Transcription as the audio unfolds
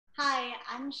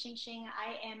I'm Xingxing.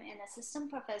 I am an assistant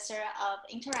professor of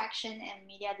interaction and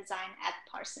media design at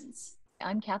Parsons.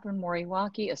 I'm Catherine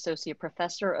Moriwaki, Associate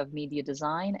Professor of Media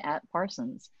Design at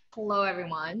Parsons. Hello,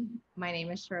 everyone. My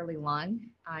name is Shirley Leung.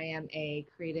 I am a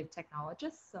creative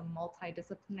technologist, a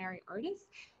multidisciplinary artist,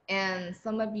 and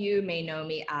some of you may know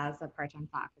me as a part-time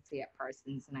faculty at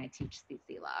Parsons, and I teach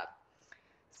CC Lab.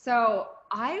 So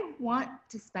I want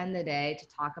to spend the day to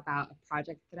talk about a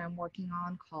project that I'm working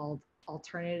on called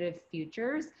Alternative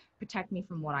Futures, Protect Me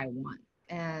From What I Want.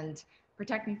 And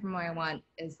Protect Me From What I Want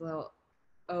is a little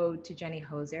ode to Jenny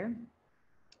Hosier.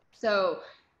 So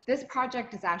this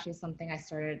project is actually something I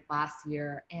started last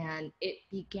year, and it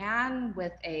began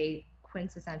with a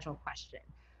quintessential question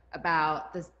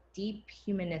about this deep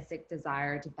humanistic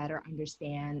desire to better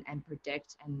understand and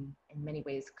predict and in many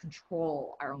ways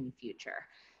control our own future.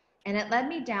 And it led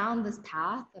me down this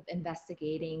path of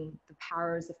investigating the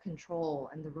powers of control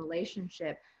and the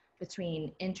relationship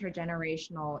between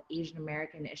intergenerational Asian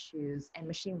American issues and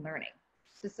machine learning,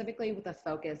 specifically with a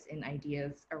focus in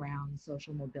ideas around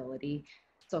social mobility,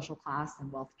 social class,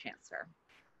 and wealth transfer.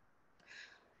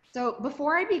 So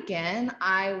before I begin,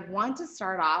 I want to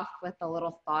start off with a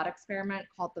little thought experiment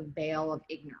called the veil of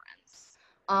ignorance.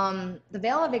 The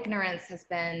veil of ignorance has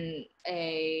been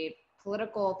a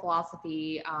political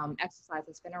philosophy exercise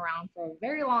that's been around for a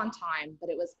very long time,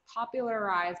 but it was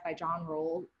popularized by John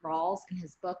Rawls in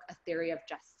his book, A Theory of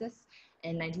Justice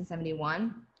in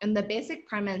 1971. And the basic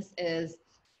premise is,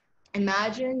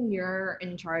 imagine you're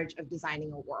in charge of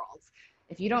designing a world.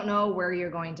 If you don't know where you're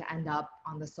going to end up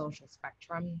on the social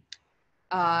spectrum,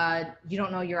 you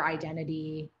don't know your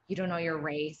identity, you don't know your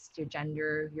race, your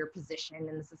gender, your position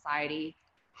in the society,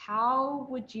 how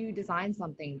would you design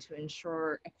something to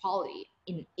ensure equality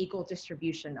in equal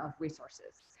distribution of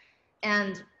resources?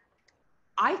 And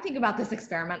I think about this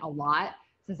experiment a lot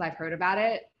since I've heard about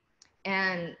it.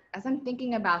 And as I'm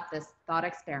thinking about this thought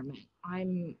experiment,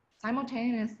 I'm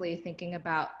simultaneously thinking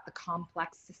about the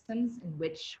complex systems in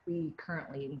which we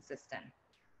currently exist in,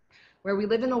 where we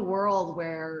live in a world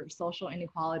where social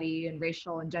inequality and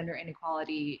racial and gender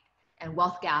inequality and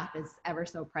wealth gap is ever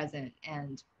so present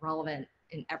and relevant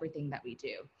in everything that we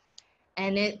do.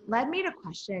 And it led me to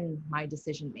question my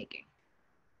decision making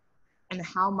and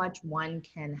how much one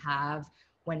can have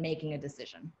when making a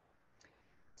decision.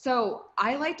 So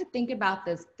I like to think about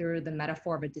this through the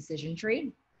metaphor of a decision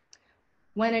tree.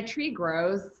 When a tree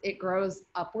grows, it grows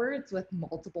upwards with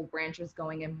multiple branches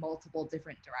going in multiple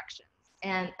different directions.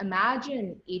 And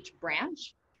imagine each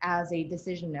branch as a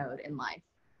decision node in life.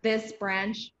 This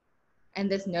branch and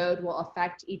this node will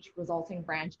affect each resulting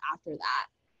branch after that.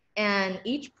 And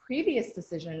each previous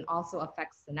decision also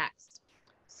affects the next.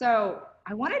 So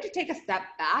I wanted to take a step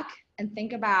back and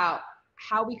think about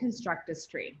how we construct this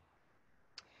tree.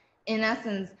 In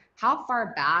essence, how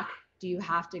far back do you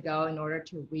have to go in order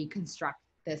to reconstruct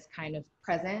this kind of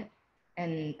present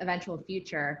and eventual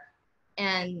future?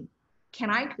 And can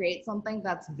I create something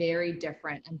that's very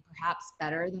different and perhaps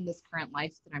better than this current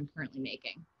life that I'm currently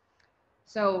making?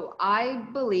 So I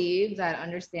believe that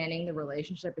understanding the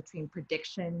relationship between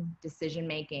prediction,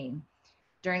 decision-making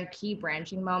during key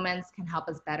branching moments can help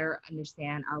us better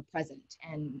understand our present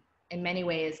and in many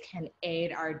ways can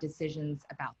aid our decisions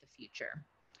about the future.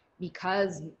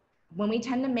 Because when we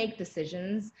tend to make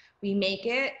decisions, we make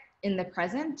it in the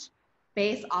present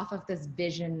based off of this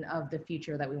vision of the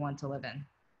future that we want to live in.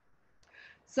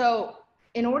 So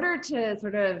in order to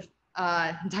sort of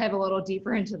dive a little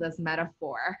deeper into this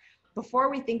metaphor,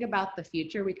 before we think about the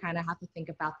future, we kind of have to think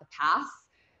about the past.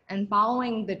 And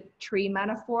following the tree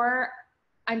metaphor,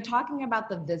 I'm talking about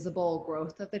the visible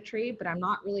growth of the tree, but I'm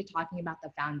not really talking about the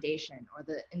foundation or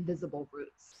the invisible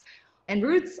roots. And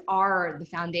roots are the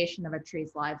foundation of a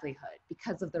tree's livelihood.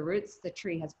 Because of the roots, the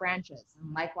tree has branches.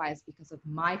 And likewise, because of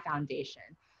my foundation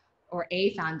or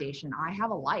a foundation, I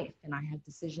have a life and I have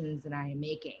decisions that I am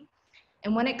making.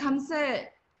 And when it comes to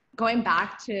going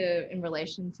back to, in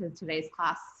relation to today's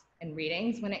class and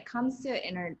readings, when it comes to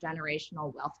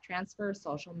intergenerational wealth transfer,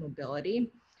 social mobility,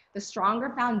 the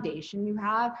stronger foundation you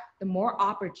have, the more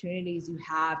opportunities you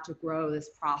have to grow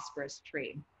this prosperous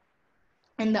tree.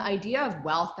 And the idea of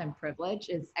wealth and privilege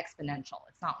is exponential.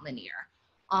 It's not linear.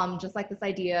 Just like this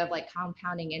idea of like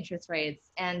compounding interest rates.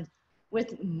 And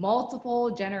with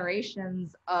multiple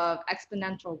generations of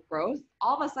exponential growth,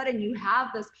 all of a sudden you have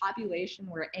this population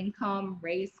where income,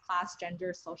 race, class,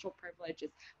 gender, social privilege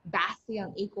is vastly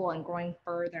unequal and growing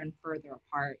further and further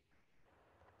apart.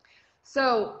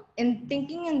 So in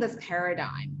thinking in this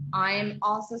paradigm, I'm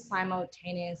also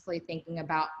simultaneously thinking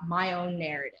about my own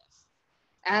narrative.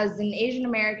 As an Asian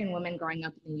American woman growing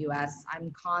up in the US,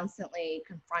 I'm constantly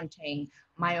confronting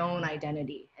my own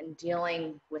identity and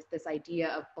dealing with this idea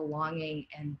of belonging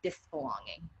and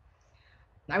disbelonging.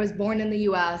 I was born in the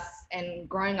US, and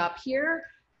growing up here,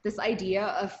 this idea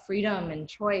of freedom and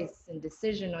choice and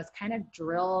decision was kind of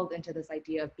drilled into this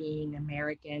idea of being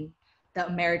American, the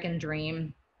American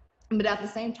dream. But at the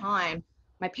same time,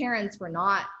 my parents were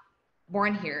not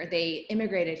born here, they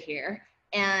immigrated here.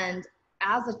 And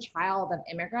as a child of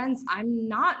immigrants, I'm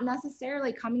not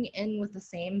necessarily coming in with the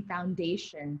same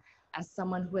foundation as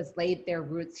someone who has laid their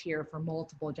roots here for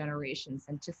multiple generations.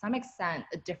 And to some extent,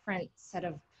 a different set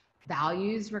of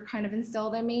values were kind of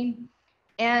instilled in me.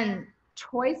 And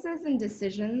choices and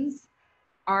decisions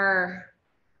are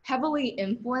heavily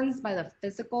influenced by the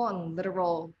physical and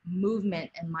literal movement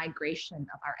and migration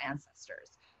of our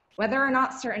ancestors. Whether or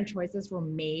not certain choices were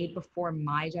made before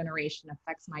my generation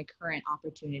affects my current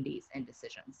opportunities and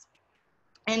decisions.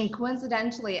 And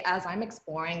coincidentally, as I'm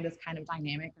exploring this kind of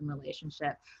dynamic and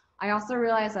relationship, I also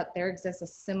realize that there exists a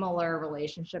similar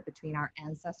relationship between our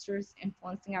ancestors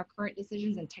influencing our current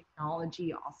decisions and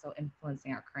technology also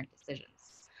influencing our current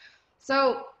decisions.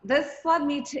 So this led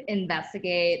me to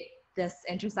investigate this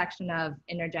intersection of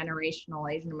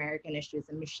intergenerational Asian American issues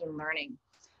and machine learning.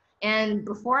 And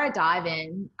before I dive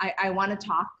in, I want to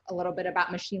talk a little bit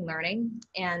about machine learning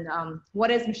and what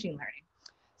is machine learning.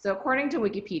 So according to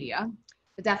Wikipedia,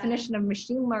 the definition of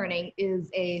machine learning is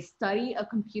a study of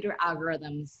computer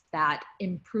algorithms that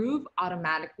improve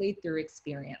automatically through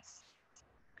experience.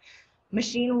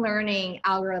 Machine learning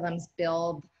algorithms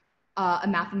build a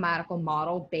mathematical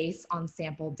model based on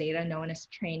sample data known as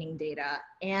training data.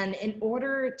 And in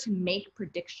order to make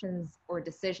predictions or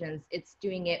decisions, it's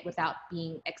doing it without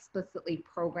being explicitly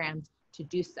programmed to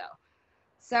do so.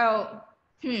 So,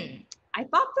 I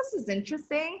thought this was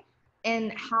interesting.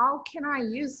 And how can I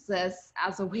use this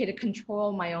as a way to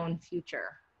control my own future?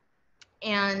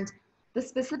 And the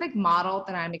specific model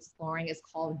that I'm exploring is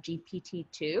called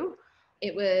GPT-2.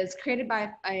 It was created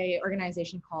by an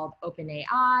organization called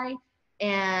OpenAI.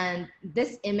 And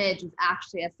this image is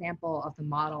actually a sample of the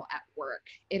model at work.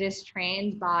 It is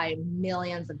trained by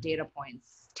millions of data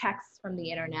points, text from the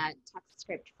internet, text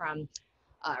script from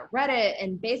Reddit,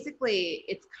 and basically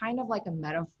it's kind of like a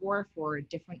metaphor for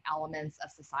different elements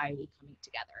of society coming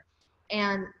together.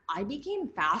 And I became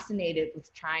fascinated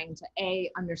with trying to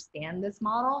understand this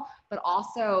model, but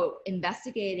also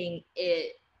investigating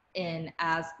it in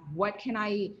as what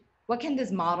can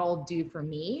this model do for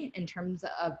me in terms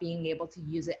of being able to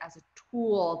use it as a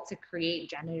tool to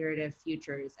create generative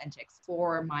futures and to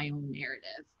explore my own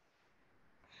narrative.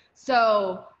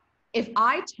 So if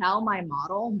I tell my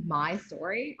model my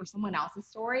story or someone else's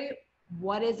story,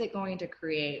 what is it going to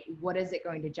create? What is it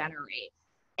going to generate?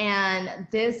 And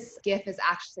this GIF is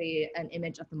actually an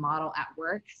image of the model at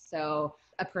work. So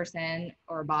a person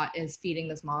or a bot is feeding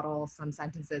this model some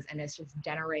sentences and it's just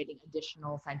generating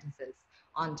additional sentences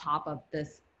on top of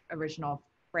this original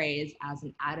phrase as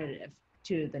an additive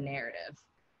to the narrative.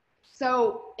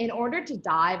 So in order to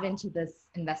dive into this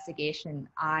investigation,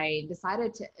 I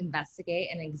decided to investigate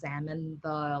and examine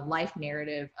the life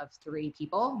narrative of 3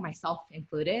 people, myself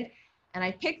included. And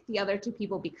I picked the other 2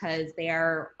 people because they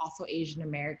are also Asian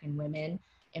American women,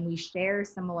 and we share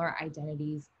similar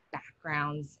identities,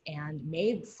 backgrounds, and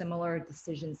made similar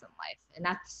decisions in life. And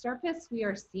at the surface, we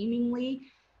are seemingly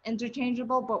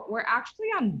interchangeable, but we're actually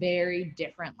on very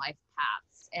different life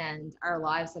paths, and our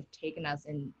lives have taken us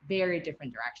in very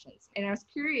different directions. And I was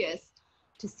curious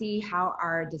to see how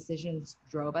our decisions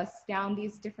drove us down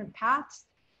these different paths.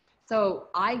 So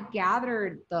I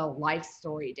gathered the life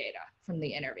story data from the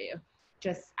interview,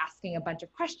 just asking a bunch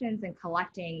of questions and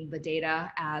collecting the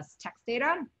data as text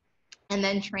data, and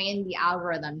then trained the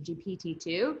algorithm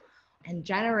GPT-2 and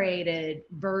generated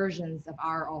versions of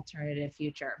our alternative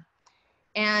future.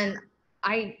 And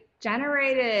I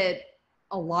generated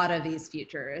a lot of these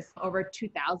futures, over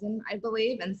 2,000, I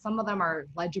believe, and some of them are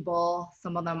legible,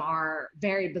 some of them are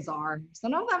very bizarre,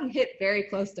 some of them hit very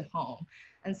close to home,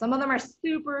 and some of them are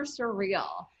super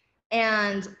surreal.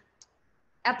 And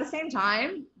at the same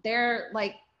time, they're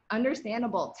like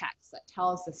understandable text that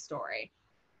tells the story.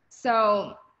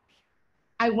 So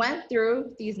I went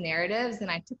through these narratives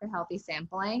and I took a healthy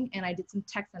sampling and I did some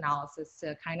text analysis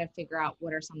to kind of figure out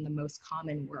what are some of the most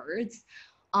common words.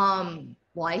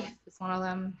 Life is one of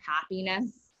them,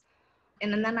 happiness.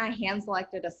 And then I hand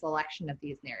selected a selection of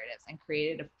these narratives and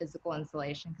created a physical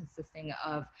installation consisting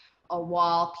of a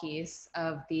wall piece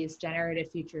of these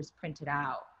generative futures printed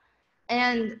out.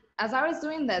 And as I was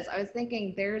doing this, I was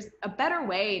thinking there's a better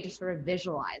way to sort of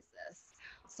visualize this.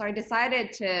 So I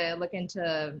decided to look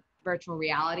into virtual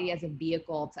reality as a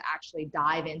vehicle to actually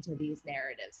dive into these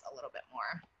narratives a little bit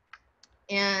more.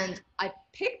 And I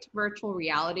picked virtual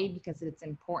reality because it's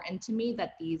important to me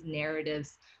that these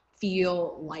narratives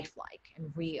feel lifelike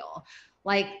and real.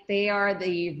 Like they are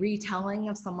the retelling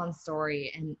of someone's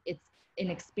story, and it's an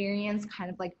experience kind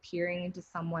of like peering into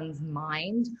someone's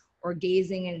mind or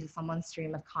gazing into someone's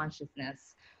stream of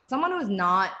consciousness. Someone who is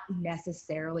not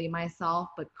necessarily myself,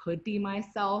 but could be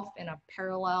myself in a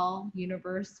parallel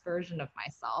universe version of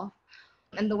myself.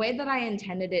 And the way that I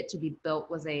intended it to be built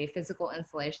was a physical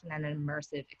installation and an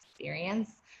immersive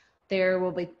experience. There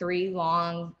will be 3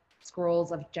 long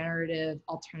scrolls of generative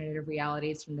alternative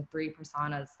realities from the 3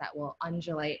 personas that will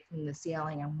undulate from the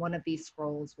ceiling, and one of these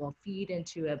scrolls will feed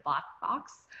into a black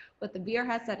box with the VR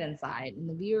headset inside. And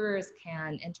the viewers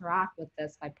can interact with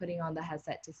this by putting on the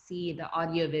headset to see the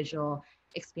audiovisual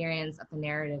experience of the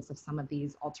narratives of some of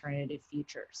these alternative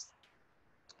futures.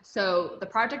 So the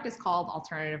project is called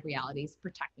Alternative Realities,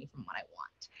 Protect Me From What I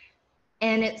Want.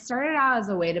 And it started out as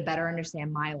a way to better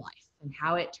understand my life and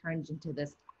how it turned into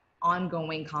this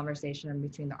ongoing conversation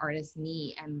between the artist,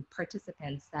 me, and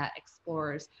participants that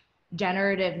explores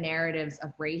generative narratives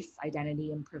of race,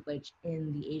 identity, and privilege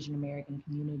in the Asian American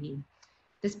community.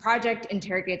 This project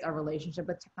interrogates our relationship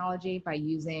with technology by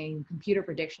using computer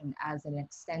prediction as an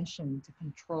extension to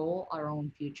control our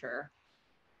own future.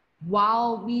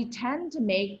 While we tend to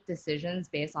make decisions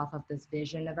based off of this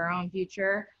vision of our own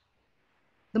future,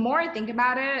 the more I think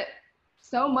about it,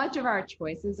 so much of our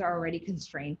choices are already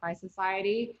constrained by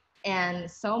society, and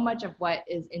so much of what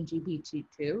is in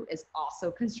GPT-2 is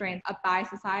also constrained by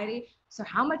society. So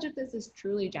how much of this is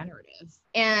truly generative?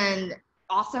 And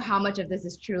also how much of this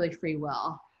is truly free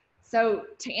will? So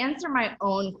to answer my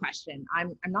own question,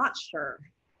 I'm not sure.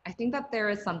 I think that there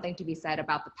is something to be said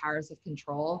about the powers of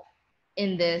control,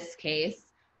 in this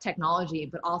case, technology,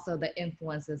 but also the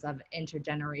influences of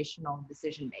intergenerational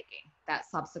decision-making that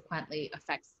subsequently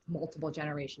affects multiple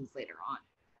generations later on.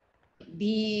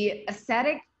 The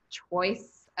aesthetic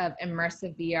choice of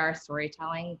immersive VR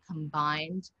storytelling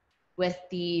combined with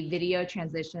the video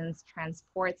transitions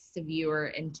transports the viewer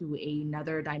into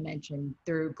another dimension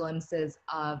through glimpses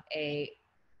of a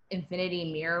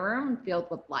infinity mirror room filled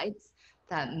with lights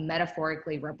that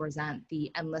metaphorically represent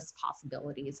the endless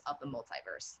possibilities of the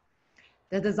multiverse.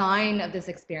 The design of this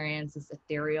experience is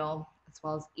ethereal as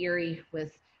well as eerie,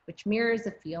 which mirrors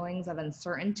the feelings of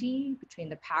uncertainty between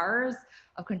the powers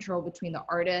of control between the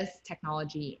artist,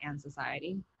 technology, and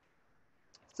society.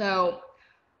 So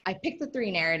I picked the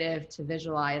 3 narrative to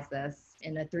visualize this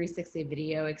in a 360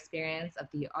 video experience of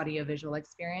the audiovisual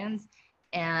experience.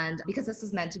 And because this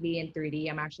is meant to be in 3D,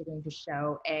 I'm actually going to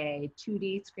show a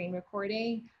 2D screen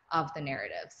recording of the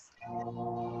narratives.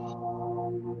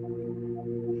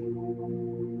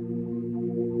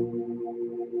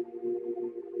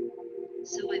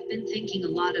 So I've been thinking a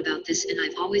lot about this, and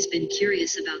I've always been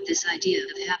curious about this idea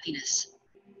of happiness.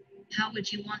 How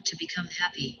would you want to become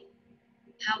happy?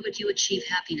 How would you achieve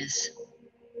happiness?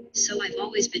 So I've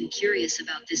always been curious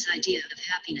about this idea of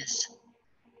happiness.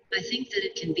 I think that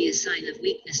it can be a sign of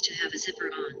weakness to have a zipper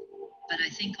on, but I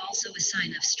think also a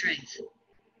sign of strength.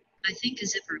 I think a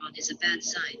zipper on is a bad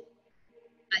sign.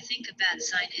 I think a bad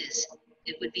sign is,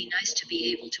 it would be nice to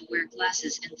be able to wear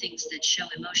glasses and things that show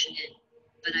emotion in,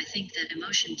 but I think that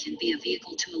emotion can be a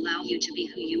vehicle to allow you to be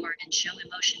who you are and show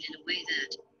emotion in a way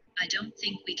that, I don't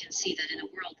think we can see that in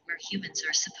a world where humans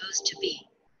are supposed to be,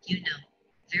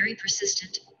 very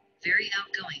persistent, very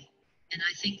outgoing, and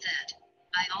I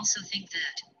also think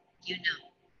that,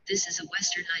 this is a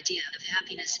Western idea of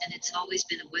happiness, and it's always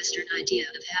been a Western idea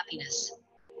of happiness.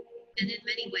 And in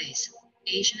many ways,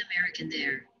 Asian American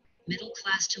there, middle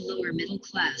class to lower middle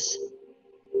class.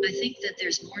 I think that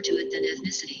there's more to it than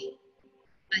ethnicity.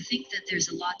 I think that there's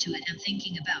a lot to it I'm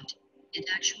thinking about. It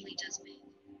actually does make.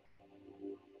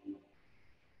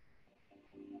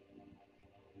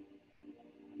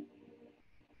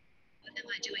 What am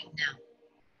I doing now?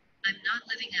 I'm not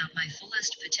living out my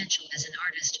fullest potential as an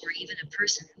artist or even a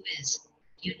person who is,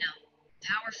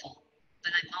 powerful.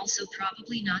 But I'm also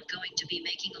probably not going to be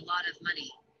making a lot of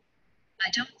money. I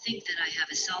don't think that I have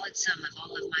a solid sum of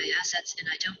all of my assets, and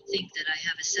I don't think that I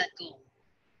have a set goal.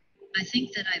 I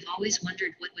think that I've always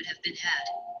wondered what would have been had.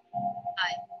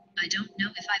 I don't know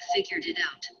if I've figured it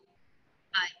out.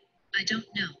 I don't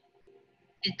know.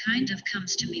 It kind of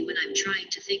comes to me when I'm trying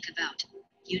to think about,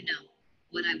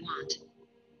 what I want.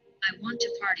 I want to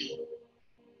party.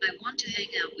 I want to hang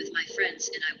out with my friends,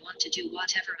 and I want to do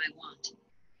whatever I want.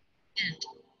 And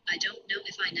I don't know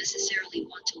if I necessarily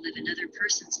want to live another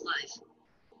person's life.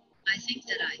 I think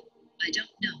that I don't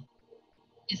know.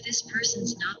 If this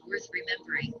person's not worth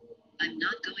remembering, I'm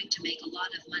not going to make a lot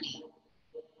of money.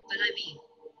 But I mean,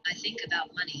 I think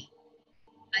about money.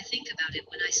 I think about it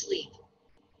when I sleep.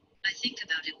 I think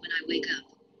about it when I wake up.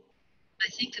 I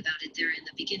think about it there in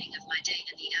the beginning of my day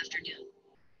and the afternoon.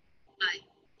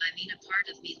 I mean, a part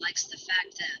of me likes the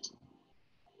fact that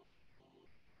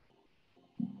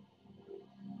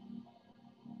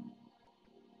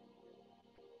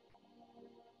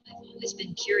I've always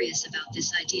been curious about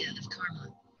this idea of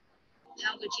karma.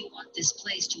 How would you want this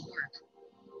place to work?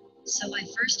 So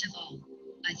first of all,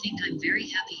 I think I'm very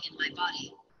happy in my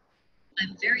body.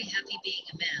 I'm very happy being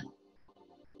a man.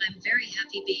 I'm very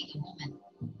happy being a woman.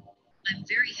 I'm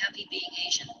very happy being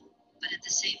Asian. But at the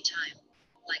same time,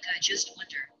 like I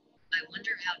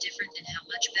wonder how different and how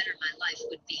much better my life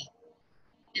would be.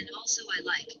 And also I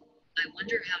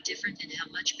wonder how different and how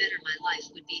much better my life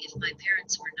would be if my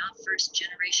parents were not first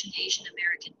generation Asian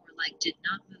American or did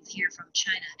not move here from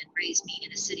China and raise me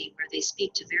in a city where they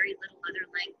speak to very little other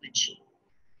language.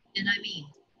 And I mean,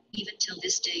 even till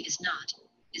this day is not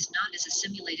as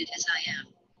assimilated as I am.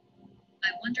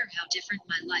 I wonder how different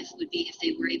my life would be if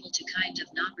they were able to kind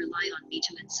of not rely on me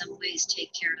to in some ways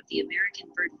take care of the American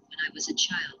burden when I was a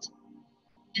child.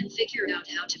 And figure out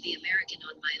how to be American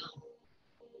on my own.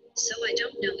 So I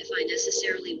don't know if I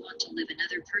necessarily want to live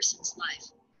another person's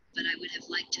life, but I would have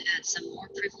liked to add some more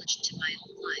privilege to my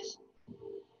own life.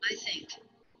 I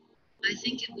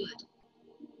think it would.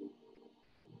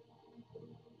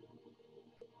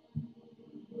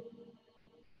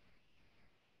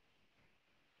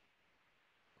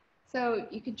 So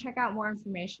you can check out more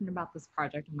information about this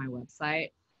project on my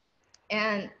website.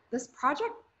 And this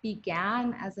project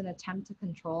began as an attempt to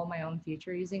control my own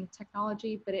future using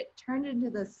technology, but it turned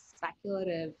into this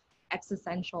speculative,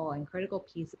 existential, and critical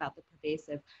piece about the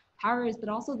pervasive powers, but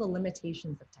also the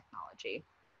limitations of technology.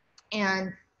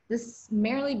 And this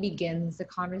merely begins the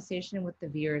conversation with the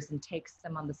viewers and takes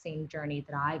them on the same journey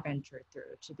that I ventured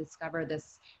through to discover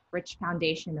this rich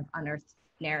foundation of unearthed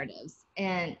narratives.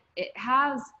 And it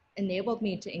has enabled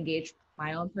me to engage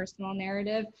my own personal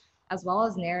narrative, as well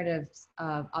as narratives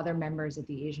of other members of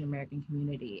the Asian American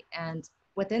community. And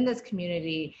within this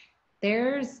community,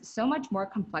 there's so much more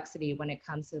complexity when it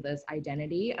comes to this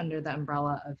identity under the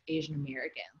umbrella of Asian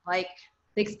American. Like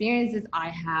the experiences I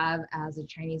have as a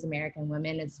Chinese American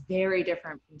woman is very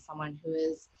different from someone who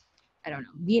is, I don't know,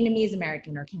 Vietnamese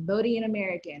American or Cambodian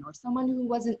American, or someone who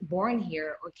wasn't born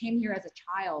here or came here as a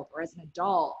child or as an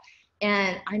adult.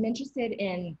 And I'm interested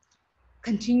in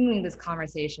continuing this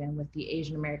conversation with the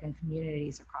Asian American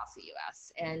communities across the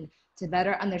US and to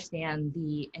better understand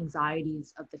the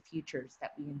anxieties of the futures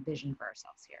that we envision for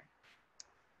ourselves here.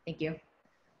 Thank you.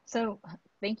 So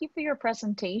thank you for your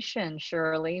presentation,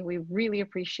 Shirley. We really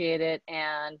appreciate it,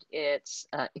 and it's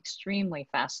extremely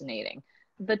fascinating.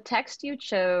 The text you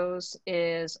chose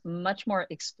is much more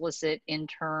explicit in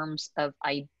terms of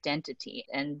identity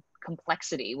and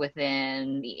complexity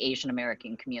within the Asian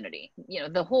American community. You know,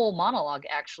 the whole monologue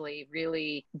actually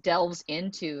really delves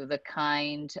into the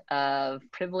kind of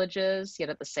privileges, yet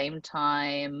at the same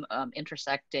time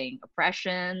intersecting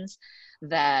oppressions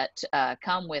that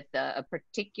come with a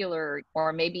particular,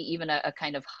 or maybe even a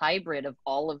kind of hybrid of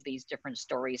all of these different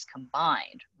stories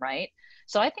combined, right?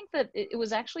 So I think that it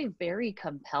was actually very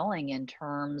compelling in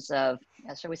terms of,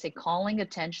 shall we say, calling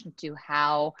attention to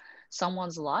how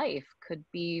someone's life could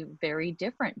be very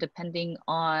different depending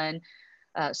on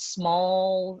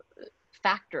small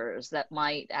factors that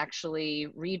might actually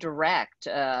redirect,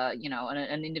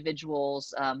 an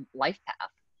individual's life path.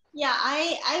 Yeah,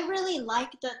 I really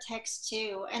like the text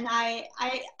too. And I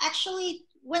actually,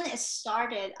 when it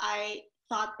started, I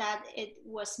thought that it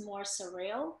was more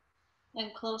surreal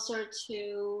and closer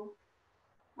to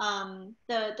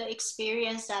the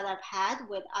experience that I've had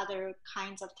with other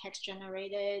kinds of text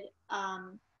generated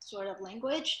sort of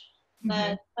language.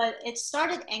 But it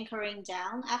started anchoring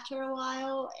down after a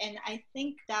while, and I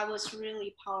think that was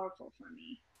really powerful for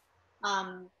me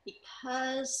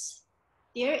because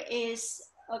there is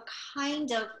a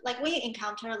kind of like when you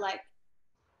encounter like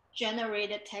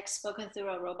generated text spoken through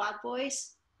a robot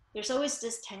voice, there's always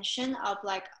this tension of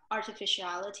like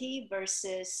artificiality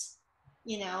versus,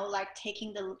 you know, like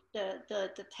taking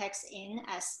the text in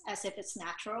as if it's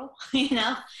natural, you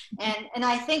know. And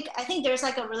I think there's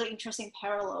like a really interesting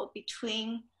parallel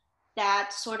between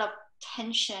that sort of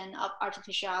tension of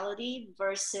artificiality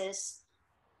versus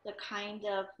the kind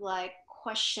of like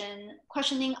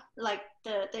questioning like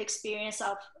the experience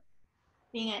of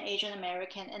being an Asian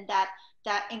American and that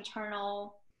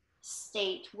internal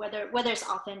state, whether it's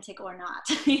authentic or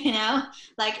not, you know,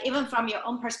 like even from your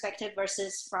own perspective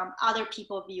versus from other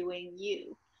people viewing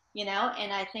you, you know.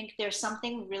 And I think there's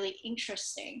something really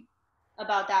interesting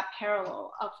about that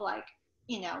parallel of like,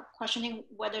 questioning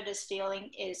whether this feeling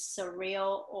is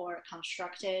surreal or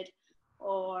constructed,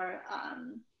 or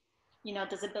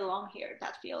does it belong here,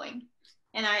 that feeling.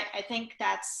 And I think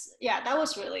that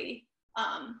was really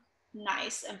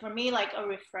nice, and for me, like a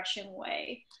refreshing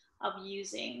way of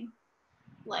using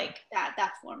like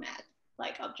that format,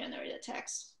 like of generated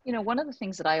text. One of the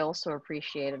things that I also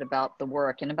appreciated about the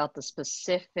work and about the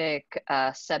specific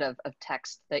set of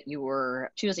text that you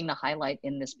were choosing to highlight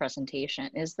in this presentation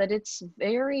is that it's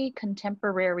very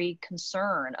contemporary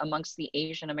concern amongst the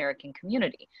Asian American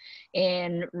community.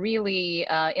 And really,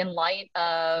 in light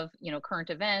of, current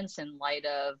events, in light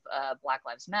of Black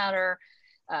Lives Matter,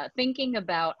 thinking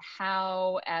about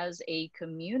how, as a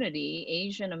community,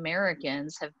 Asian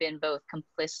Americans have been both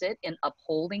complicit in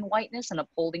upholding whiteness and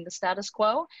upholding the status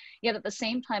quo, yet at the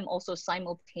same time also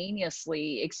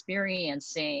simultaneously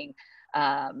experiencing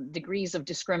degrees of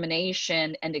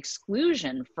discrimination and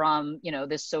exclusion from,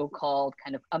 this so-called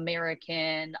kind of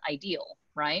American ideal,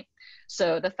 right?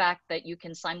 So the fact that you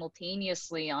can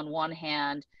simultaneously, on one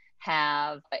hand,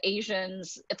 have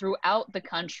Asians throughout the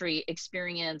country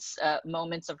experience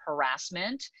moments of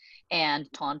harassment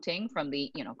and taunting from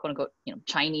the, quote unquote,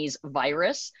 Chinese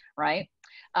virus, right?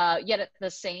 Yet at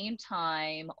the same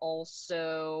time,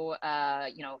 also,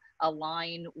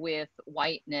 align with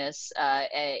whiteness.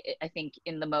 I think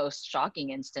in the most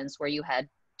shocking instance where you had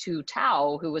Tu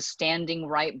Tao, who was standing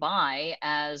right by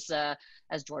as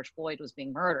George Floyd was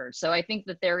being murdered. So I think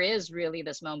that there is really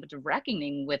this moment of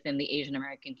reckoning within the Asian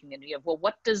American community of, well,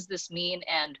 what does this mean,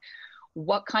 and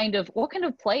what kind of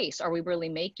place are we really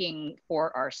making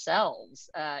for ourselves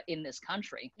in this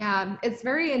country? Yeah, it's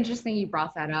very interesting you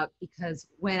brought that up, because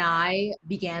when I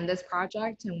began this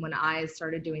project and when I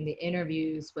started doing the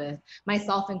interviews with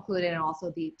myself included and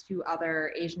also the two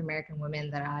other Asian American women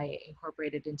that I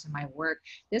incorporated into my work,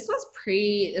 this was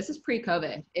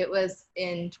pre-COVID. It was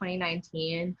in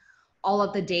 2019. All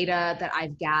of the data that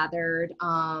I've gathered,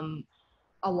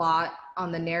 a lot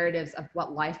on the narratives of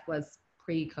what life was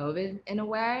pre-COVID in a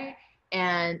way.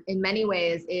 And in many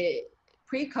ways,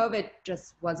 pre-COVID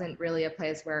just wasn't really a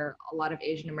place where a lot of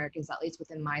Asian Americans, at least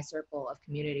within my circle of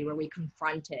community, where we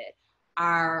confronted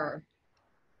our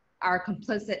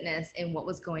complicitness in what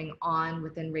was going on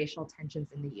within racial tensions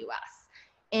in the US.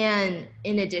 And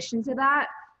in addition to that,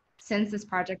 since this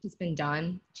project has been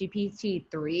done,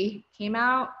 GPT-3 came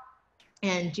out,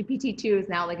 and GPT-2 is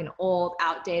now like an old,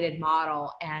 outdated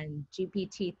model, and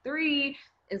GPT-3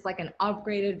 is like an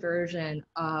upgraded version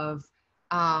of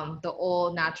the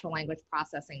old natural language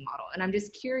processing model. And I'm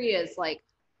just curious, like,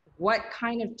 what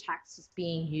kind of text is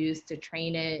being used to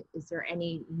train it? Is there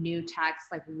any new text?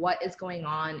 Like, what is going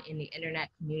on in the internet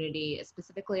community,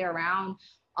 specifically around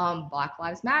Black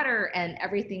Lives Matter and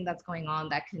everything that's going on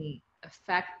that can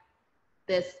affect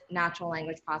this natural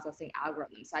language processing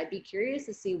algorithm? So I'd be curious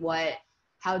to see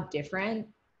how different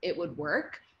it would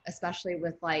work, especially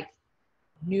with like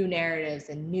new narratives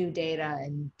and new data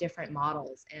and different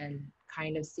models, and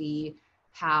kind of see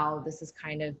how this is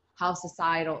kind of how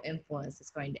societal influence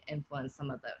is going to influence some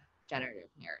of the generative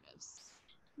narratives.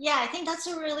 Yeah, I think that's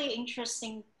a really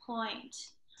interesting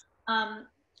point.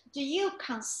 Do you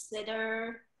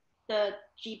consider the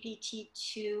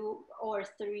GPT-2 or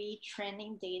 3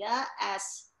 training data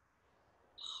as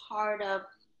part of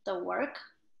the work?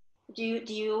 Do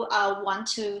you want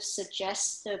to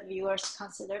suggest the viewers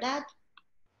consider that?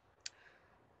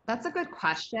 That's a good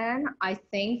question. I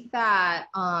think that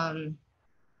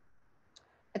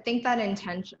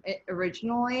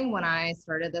originally when I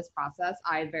started this process,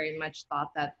 I very much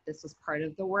thought that this was part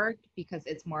of the work because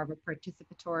it's more of a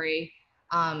participatory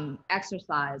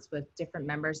exercise with different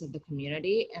members of the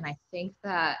community. And I think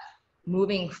that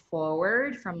moving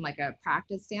forward from like a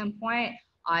practice standpoint,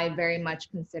 I very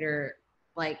much consider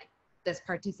like this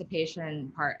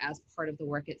participation part as part of the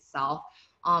work itself.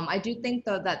 I do think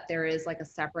though that there is like a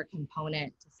separate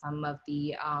component to some of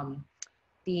the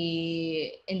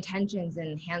intentions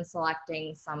in hand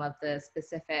selecting some of the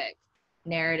specific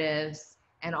narratives,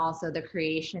 and also the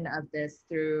creation of this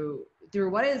through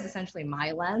what is essentially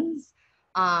my lens.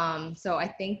 So I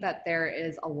think that there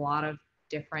is a lot of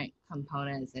different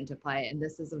components into play, and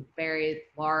this is a very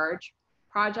large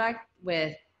project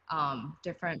with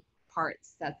different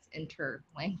parts that's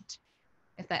interlinked,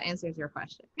 if that answers your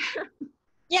question.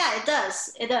 Yeah, it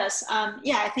does. It does.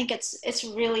 Yeah, I think it's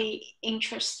really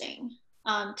interesting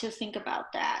to think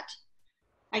about that.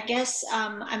 I guess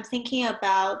I'm thinking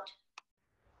about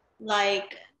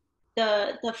like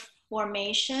the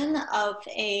formation of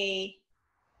a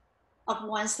of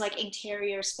one's like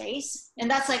interior space. And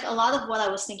that's like a lot of what I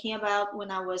was thinking about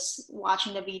when I was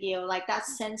watching the video, like that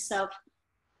sense of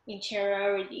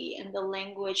interiority and the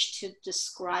language to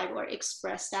describe or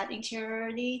express that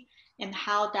interiority, and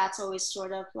how that's always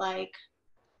sort of like,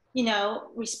 you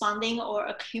know, responding or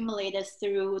accumulated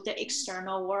through the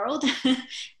external world.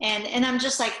 And I'm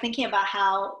just like thinking about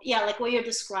how, yeah, like what you're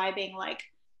describing, like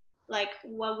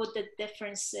what would the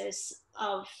differences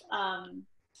of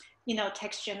you know,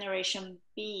 text generation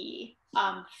be,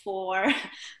 for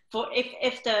for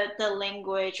if the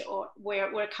language, or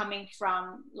where we're coming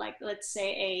from, like let's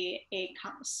say a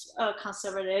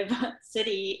conservative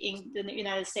city in the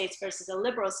United States versus a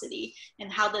liberal city,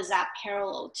 and how does that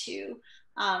parallel to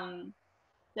um,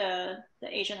 the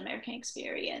Asian American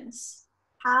experience?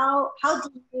 How do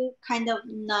you kind of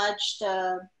nudge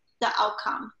the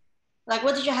outcome? Like,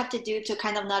 what did you have to do to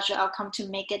kind of nudge the outcome to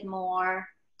make it more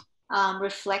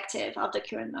reflective of the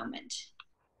current moment?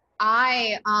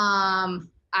 I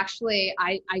actually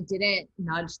I didn't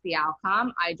nudge the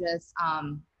outcome. I just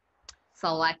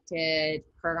selected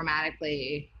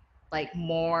programmatically like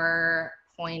more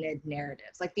pointed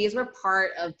narratives. Like these were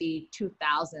part of the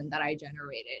 2000 that I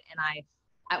generated, and I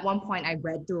at one point I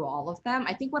read through all of them.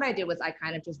 I think what I did was I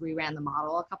kind of just reran the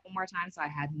model a couple more times, so I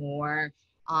had more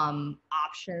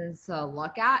options to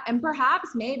look at. And perhaps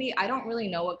maybe, I don't really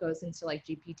know what goes into like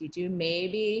GPT-2,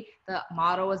 maybe the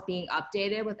model was being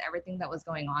updated with everything that was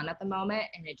going on at the moment,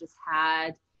 and it just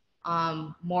had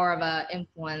more of a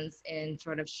influence in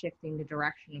sort of shifting the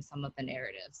direction of some of the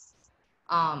narratives.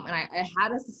 And I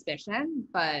had a suspicion,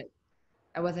 but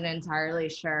I wasn't entirely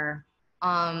sure.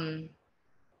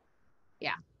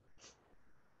 Yeah.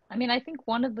 I mean, I think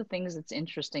one of the things that's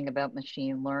interesting about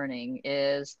machine learning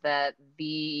is that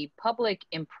the public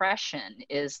impression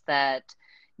is that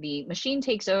the machine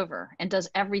takes over and does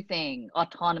everything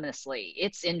autonomously.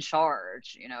 It's in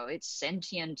charge, you know, it's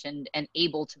sentient and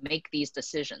able to make these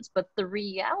decisions. But the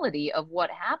reality of what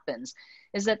happens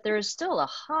is that there is still a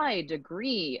high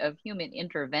degree of human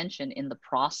intervention in the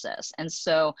process. And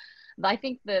so I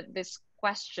think that this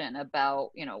question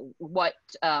about, you know, what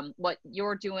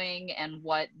you're doing and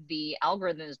what the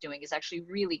algorithm is doing is actually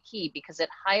really key, because it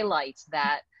highlights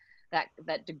that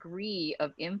degree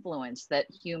of influence that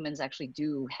humans actually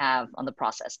do have on the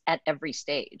process at every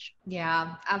stage.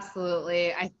 Yeah,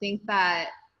 absolutely. I think that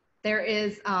there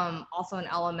is also an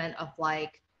element of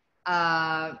like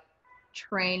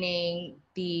training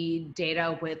the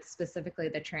data with specifically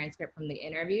the transcript from the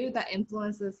interview that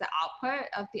influences the output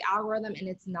of the algorithm. And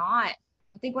it's not,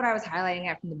 I think what I was highlighting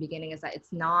at from the beginning is that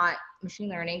it's not, machine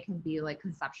learning can be like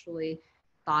conceptually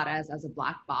thought as a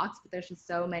black box, but there's just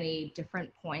so many different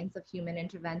points of human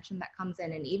intervention that comes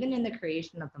in. And even in the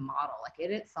creation of the model, like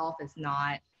it itself is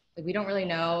not, like we don't really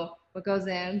know what goes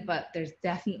in, but there's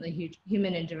definitely huge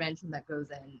human intervention that goes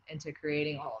into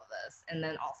creating all of this. And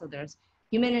then also there's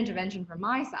human intervention from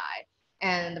my side.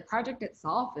 And the project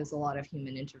itself is a lot of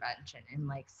human intervention in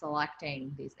like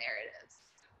selecting these narratives,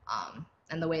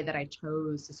 and the way that I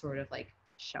chose to sort of like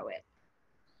show it.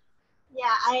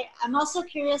 Yeah, I'm also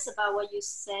curious about what you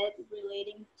said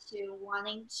relating to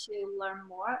wanting to learn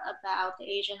more about the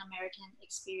Asian American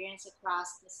experience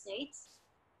across the states.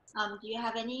 Do you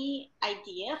have any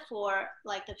idea for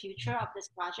like the future of this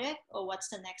project, or what's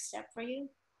the next step for you?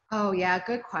 Oh yeah,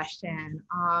 good question.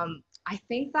 I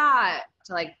think that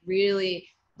to like really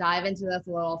dive into this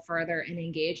a little further and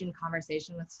engage in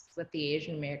conversation with the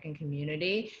Asian American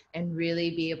community and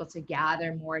really be able to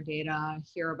gather more data,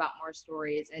 hear about more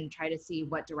stories, and try to see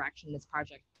what direction this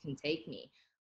project can take me.